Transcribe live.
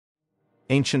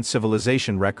Ancient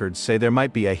civilization records say there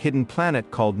might be a hidden planet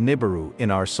called Nibiru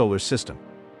in our solar system.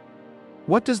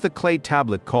 What does the clay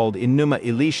tablet called Enuma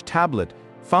Elish tablet,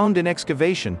 found in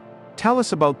excavation, tell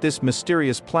us about this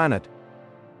mysterious planet?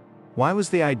 Why was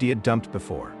the idea dumped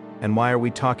before, and why are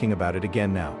we talking about it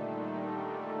again now?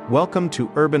 Welcome to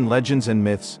Urban Legends and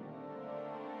Myths.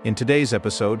 In today's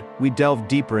episode, we delve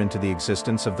deeper into the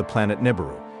existence of the planet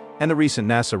Nibiru, and the recent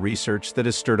NASA research that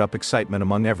has stirred up excitement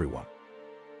among everyone.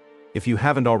 If you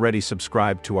haven't already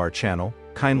subscribed to our channel,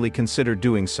 kindly consider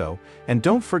doing so, and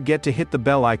don't forget to hit the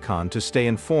bell icon to stay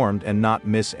informed and not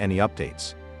miss any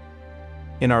updates.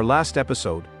 In our last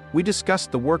episode, we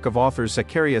discussed the work of author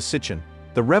Zecharia Sitchin,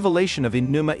 the revelation of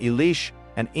Enuma Elish,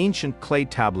 an ancient clay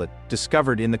tablet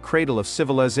discovered in the cradle of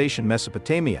civilization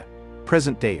Mesopotamia,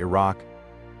 present-day Iraq.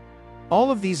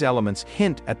 All of these elements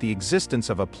hint at the existence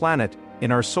of a planet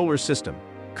in our solar system,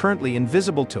 currently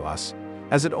invisible to us,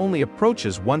 as it only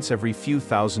approaches once every few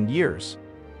thousand years.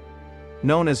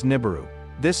 Known as Nibiru,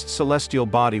 this celestial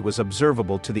body was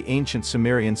observable to the ancient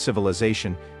Sumerian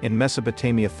civilization in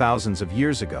Mesopotamia thousands of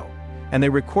years ago, and they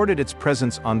recorded its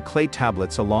presence on clay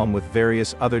tablets along with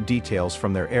various other details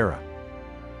from their era.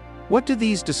 What do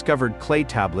these discovered clay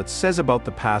tablets say about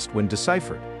the past when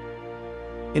deciphered?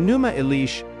 Enuma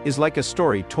Elish is like a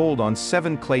story told on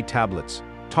 7 clay tablets,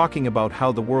 talking about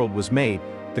how the world was made,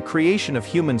 the creation of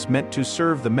humans meant to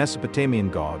serve the Mesopotamian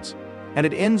gods, and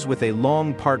it ends with a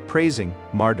long part praising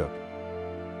Marduk.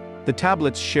 The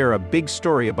tablets share a big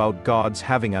story about gods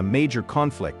having a major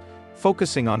conflict,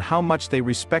 focusing on how much they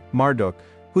respect Marduk,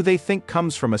 who they think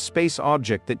comes from a space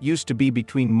object that used to be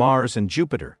between Mars and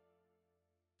Jupiter.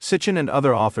 Sitchin and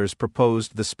other authors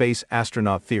proposed the space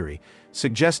astronaut theory,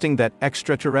 suggesting that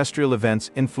extraterrestrial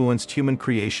events influenced human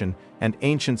creation and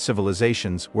ancient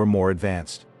civilizations were more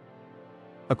advanced.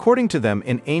 According to them,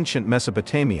 in ancient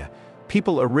Mesopotamia,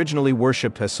 people originally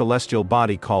worshipped a celestial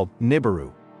body called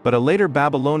Nibiru, but a later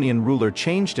Babylonian ruler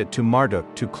changed it to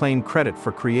Marduk to claim credit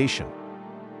for creation.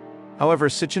 However,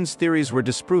 Sitchin's theories were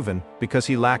disproven because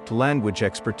he lacked language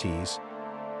expertise.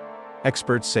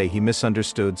 Experts say he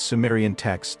misunderstood Sumerian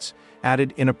texts,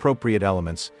 added inappropriate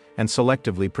elements, and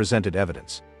selectively presented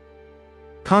evidence.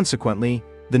 Consequently,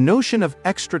 the notion of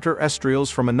extraterrestrials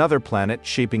from another planet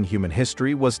shaping human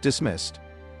history was dismissed.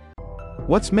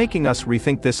 What's making us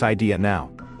rethink this idea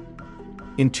now?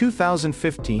 In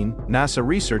 2015, NASA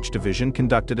Research Division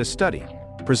conducted a study,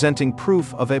 presenting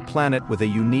proof of a planet with a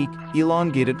unique,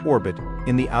 elongated orbit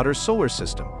in the outer solar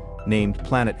system, named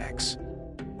Planet X.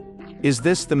 Is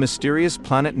this the mysterious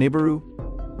planet Nibiru?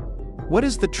 What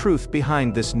is the truth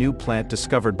behind this new planet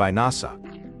discovered by NASA?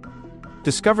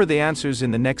 Discover the answers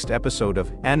in the next episode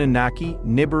of Annunaki,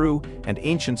 Nibiru, and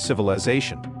Ancient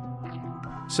Civilization.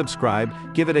 Subscribe,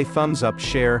 give it a thumbs up,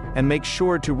 share, and make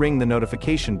sure to ring the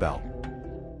notification bell.